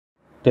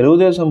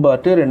Telugu Desam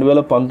party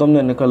 2019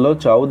 ఎన్నికల్లో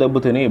చావు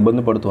దెబ్బతిని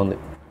ఇబ్బంది పడుతోంది.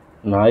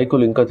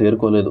 నాయకులు ఇంకా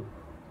తేరుకోలేదు.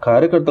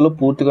 కార్యకర్తలు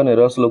పూర్తిగా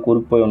నిరాశలో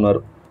కూరుకుపోయి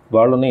ఉన్నారు.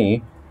 వాళ్ళని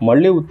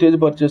మళ్లీ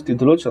ఉత్తేజపరిచే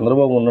స్థితిలో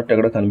చంద్రబాబు ఉన్నట్టు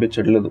ఎక్కడ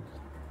కనిపించట్లేదు.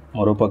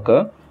 మరోపక్క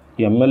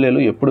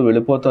ఎమ్మెల్యేలు ఎప్పుడు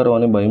వెళ్ళిపోతారో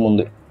అని భయం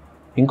ఉంది.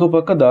 ఇంకో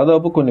పక్క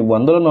దాదాపు కొన్ని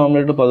వందల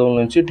నామినేటెడ్ పదవుల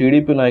నుంచి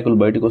టీడీపీ నాయకులు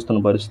బయటకు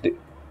వస్తున్న పరిస్థితి.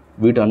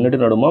 వీటన్నిటి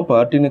నడుమ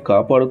పార్టీని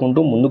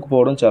కాపాడుకుంటూ ముందుకు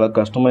పోవడం చాలా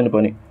కష్టమైన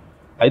పని.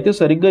 అయితే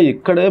సరిగ్గా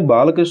ఇక్కడే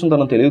బాలకృష్ణ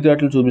తన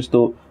తెలివితేటలు చూపిస్తూ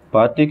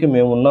పార్టీకి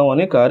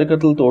మేమున్నామని,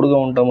 కార్యకర్తలు తోడుగా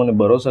ఉంటామని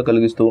భరోసా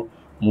కలిగిస్తూ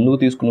ముందుకు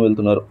తీసుకుని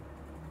వెళ్తున్నారు.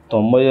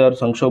 96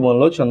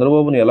 సంక్షోభంలో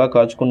చంద్రబాబుని ఎలా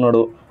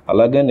కాచుకున్నాడో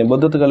అలాగే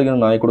నిబద్ధత కలిగిన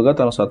నాయకుడిగా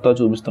తన సత్తా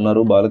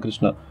చూపిస్తున్నారు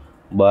బాలకృష్ణ.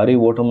 భారీ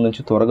ఓటమి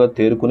నుంచి త్వరగా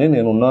తేరుకుని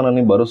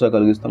నేనున్నానని భరోసా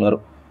కలిగిస్తున్నారు.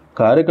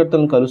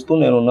 కార్యకర్తలను కలుస్తూ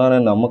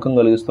నేనున్నానని నమ్మకం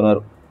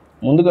కలిగిస్తున్నారు.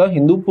 ముందుగా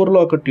హిందూపూర్లో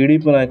అక్కడ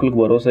టీడీపీ నాయకులకు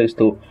భరోసా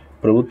ఇస్తూ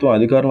ప్రభుత్వం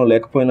అధికారంలో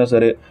లేకపోయినా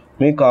సరే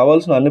మీకు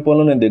కావాల్సిన అన్ని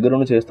పనులు నేను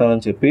దగ్గరుండి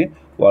చేస్తానని చెప్పి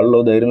వాళ్ళలో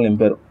ధైర్యం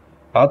నింపారు.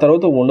 ఆ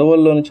తర్వాత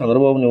ఉండవల్లిలోని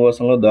చంద్రబాబు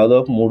నివాసంలో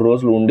దాదాపు 3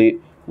 రోజులు ఉండి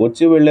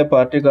వచ్చి వెళ్లే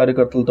పార్టీ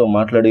కార్యకర్తలతో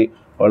మాట్లాడి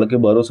వాళ్ళకి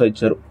భరోసా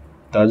ఇచ్చారు.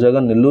 తాజాగా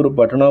నెల్లూరు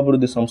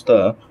పట్టణాభివృద్ధి సంస్థ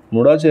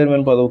నుడా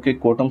చైర్మన్ పదవికి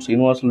కోటం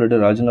శ్రీనివాసులరెడ్డి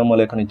రాజీనామా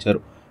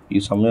లేఖనిచ్చారు.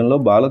 ఈ సమయంలో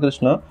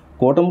బాలకృష్ణ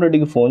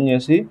కోటంరెడ్డికి ఫోన్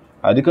చేసి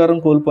అధికారం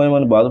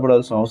కోల్పోయామని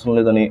బాధపడాల్సిన అవసరం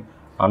లేదని,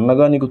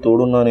 అన్నగా నీకు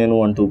తోడున్నా నేను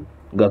అంటూ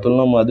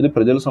గతంలో మాదిరి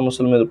ప్రజల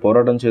సమస్యల మీద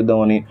పోరాటం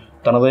చేద్దామని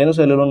తనదైన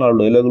శైలిలో 4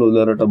 డైలాగులు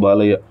వదిలారట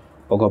బాలయ్య.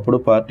 ఒకప్పుడు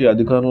పార్టీ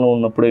అధికారంలో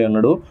ఉన్నప్పుడే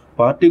అన్నాడు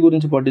పార్టీ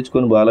గురించి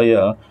పట్టించుకొని బాలయ్య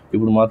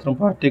ఇప్పుడు మాత్రం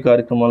పార్టీ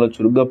కార్యక్రమాల్లో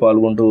చురుగ్గా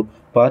పాల్గొంటూ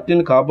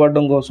పార్టీని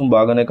కాపాడడం కోసం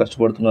బాగానే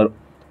కష్టపడుతున్నారు.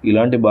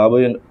 ఇలాంటి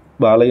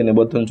బాలయ్య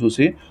నిబద్ధతను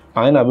చూసి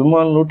ఆయన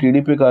అభిమానులు,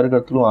 టీడీపీ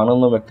కార్యకర్తలు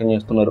ఆనందం వ్యక్తం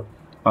చేస్తున్నారు.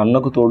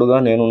 అన్నకు తోడుగా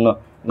నేనున్నా,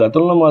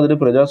 గతంలో మాదిరి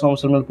ప్రజా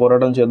సమస్యల మీద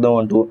పోరాటం చేద్దాం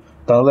అంటూ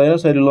తనదైన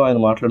శైలిలో ఆయన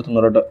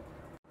మాట్లాడుతున్నారట.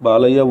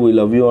 బాలయ్య వీ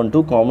లవ్ యూ అంటూ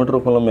కామెంట్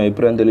రూపంలో మీ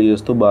అభిప్రాయం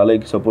తెలియజేస్తూ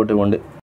బాలయ్యకి సపోర్ట్ ఇవ్వండి.